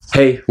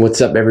Hey,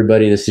 what's up,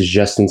 everybody? This is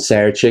Justin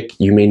Sarachik.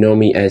 You may know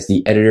me as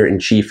the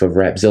editor-in-chief of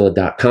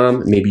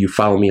Rapzilla.com. Maybe you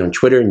follow me on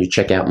Twitter and you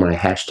check out my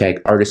hashtag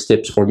artist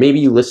tips, or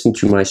maybe you listen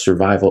to my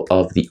Survival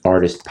of the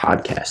Artist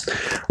podcast.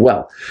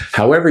 Well,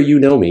 however you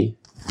know me,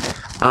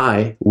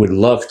 I would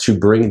love to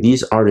bring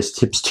these artist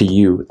tips to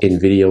you in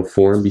video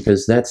form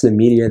because that's the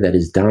media that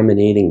is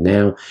dominating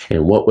now.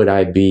 And what would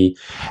I be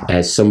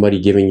as somebody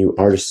giving you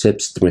artist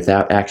tips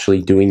without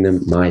actually doing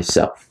them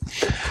myself?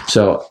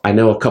 So I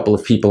know a couple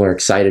of people are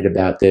excited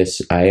about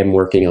this. I am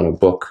working on a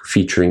book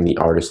featuring the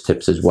artist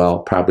tips as well,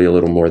 probably a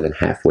little more than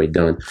halfway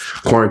done.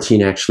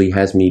 Quarantine actually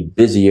has me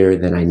busier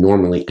than I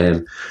normally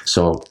am,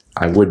 so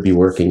I would be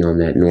working on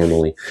that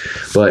normally.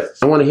 But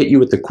I want to hit you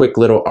with a quick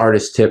little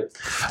artist tip.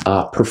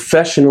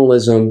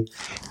 Professionalism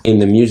in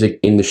the music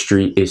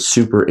industry is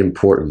super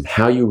important.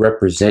 How you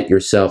represent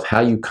yourself,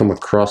 how you come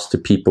across to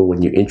people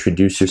when you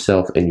introduce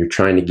yourself and you're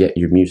trying to get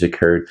your music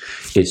heard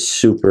is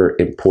super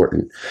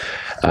important.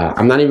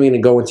 I'm not even going to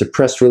go into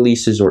press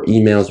releases or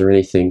emails or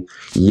anything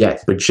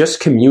yet, but just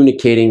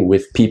communicating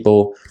with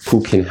people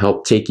who can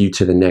help take you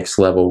to the next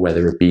level,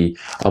 whether it be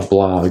a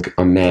blog,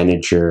 a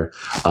manager,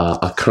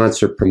 a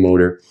concert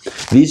promoter.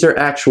 These are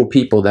actual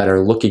people that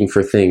are looking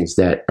for things,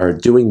 that are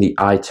doing the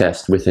eye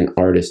test with an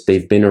artist.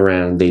 They've been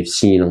around, they've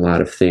seen a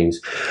lot of things.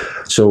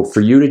 So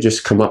for you to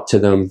just come up to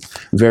them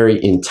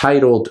very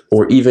entitled,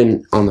 or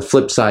even on the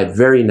flip side,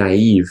 very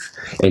naive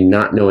and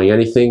not knowing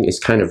anything, is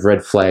kind of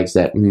red flags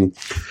that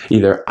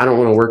either I don't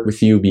want to work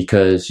with you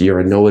because you're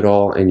a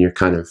know-it-all and you're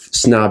kind of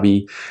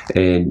snobby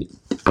and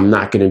I'm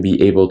not going to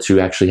be able to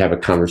actually have a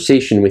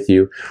conversation with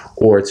you,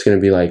 or it's going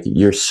to be like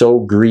you're so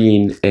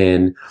green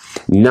and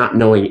not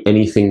knowing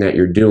anything that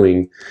you're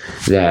doing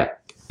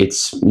that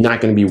it's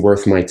not going to be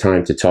worth my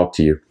time to talk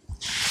to you.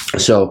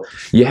 So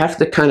you have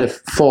to kind of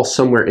fall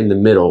somewhere in the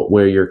middle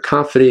where you're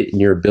confident in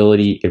your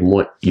ability and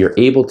what you're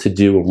able to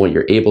do and what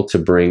you're able to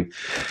bring.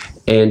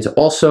 And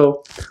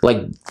also, like,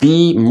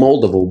 be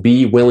moldable,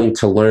 be willing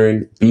to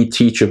learn, be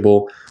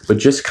teachable, but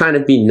just kind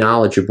of be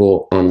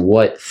knowledgeable on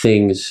what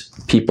things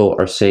people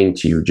are saying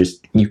to you.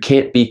 You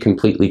can't be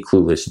completely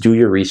clueless. Do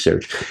your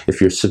research. If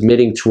you're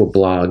submitting to a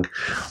blog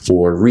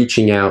or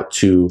reaching out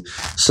to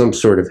some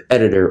sort of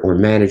editor or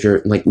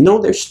manager, like, know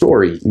their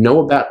story, know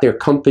about their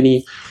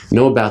company,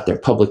 know about their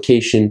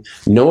publication,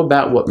 know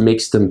about what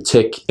makes them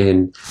tick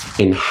and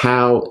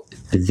how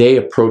they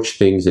approach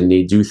things and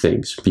they do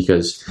things,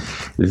 because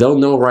they'll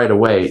know right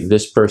away,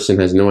 this person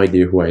has no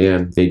idea who I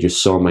am. They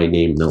just saw my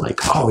name and they're like,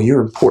 oh,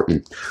 you're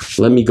important.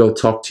 Let me go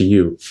talk to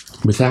you,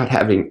 without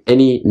having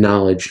any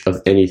knowledge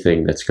of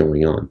anything that's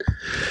going on.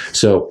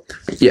 So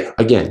yeah,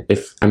 again,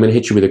 if I'm going to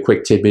hit you with a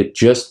quick tidbit,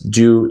 just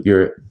do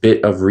your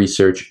bit of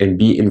research and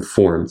be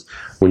informed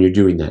when you're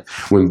doing that.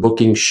 When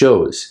booking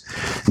shows,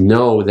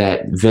 know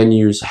that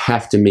venues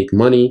have to make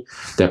money,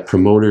 that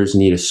promoters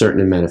need a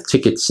certain amount of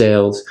ticket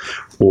sales,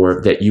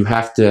 or that you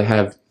have to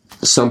have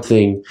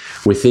something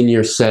within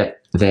your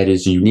set that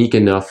is unique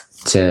enough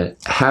to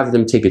have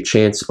them take a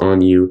chance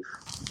on you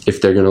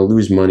if they're going to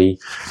lose money.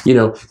 You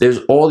know, there's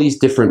all these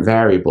different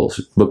variables,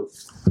 but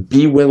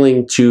be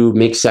willing to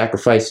make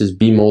sacrifices,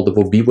 be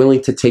moldable, be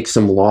willing to take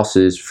some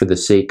losses for the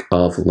sake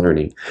of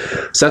learning.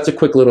 So that's a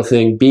quick little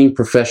thing. Being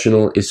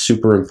professional is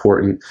super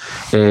important,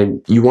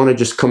 and you want to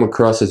just come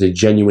across as a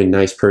genuine,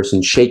 nice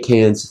person. Shake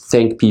hands,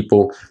 thank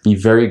people, be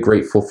very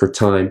grateful for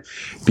time,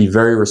 be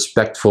very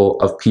respectful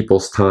of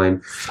people's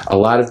time. A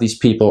lot of these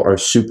people are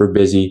super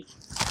busy.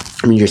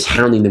 I mean, you're just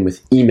hounding them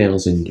with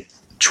emails and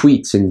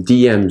tweets and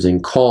DMs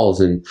and calls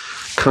and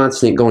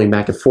constant going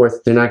back and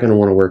forth. They're not going to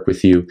want to work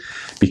with you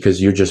because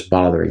you're just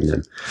bothering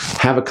them.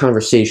 Have a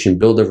conversation,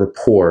 build a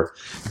rapport,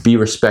 be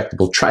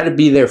respectable. Try to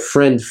be their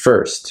friend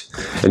first.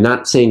 And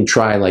not saying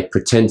try like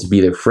pretend to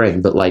be their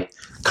friend, but like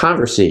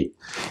conversate.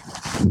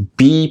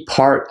 Be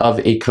part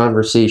of a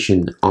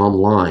conversation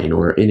online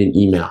or in an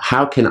email.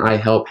 How can I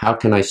help? How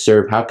can I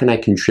serve? How can I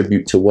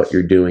contribute to what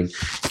you're doing?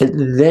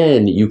 And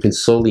then you can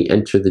slowly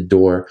enter the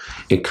door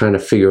and kind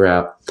of figure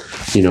out,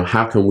 you know,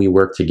 how can we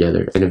work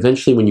together? And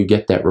eventually when you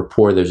get that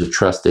rapport, there's a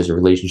trust, there's a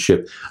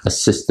relationship, a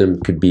system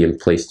could be in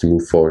place to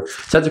move forward.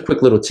 So that's a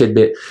quick little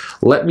tidbit.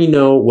 Let me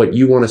know what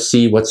you want to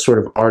see, what sort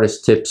of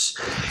artist tips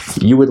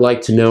you would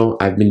like to know.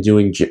 I've been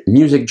doing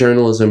music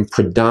journalism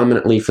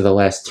predominantly for the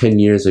last 10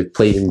 years. I've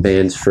played in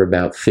bands for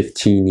about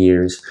 15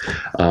 years.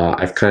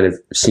 I've kind of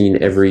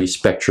seen every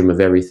spectrum of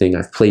everything.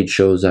 I've played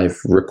shows, I've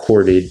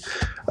recorded,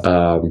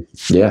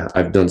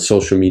 I've done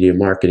social media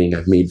marketing,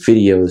 I've made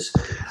videos,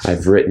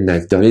 I've written,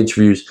 I've done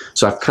interviews.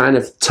 So I've kind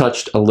of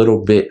touched a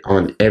little bit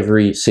on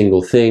every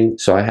single thing.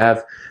 So I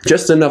have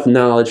just enough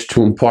knowledge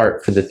to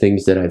impart for the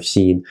things that I've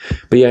seen.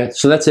 But yeah,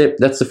 so that's it.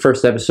 That's the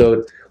first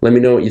episode. Let me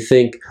know what you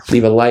think.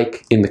 Leave a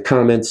like in the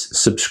comments,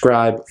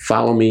 subscribe,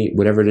 follow me,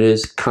 whatever it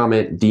is,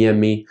 comment, DM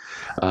me.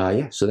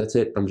 So that's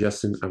it. I'm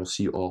Justin. I will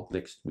see you all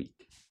next week.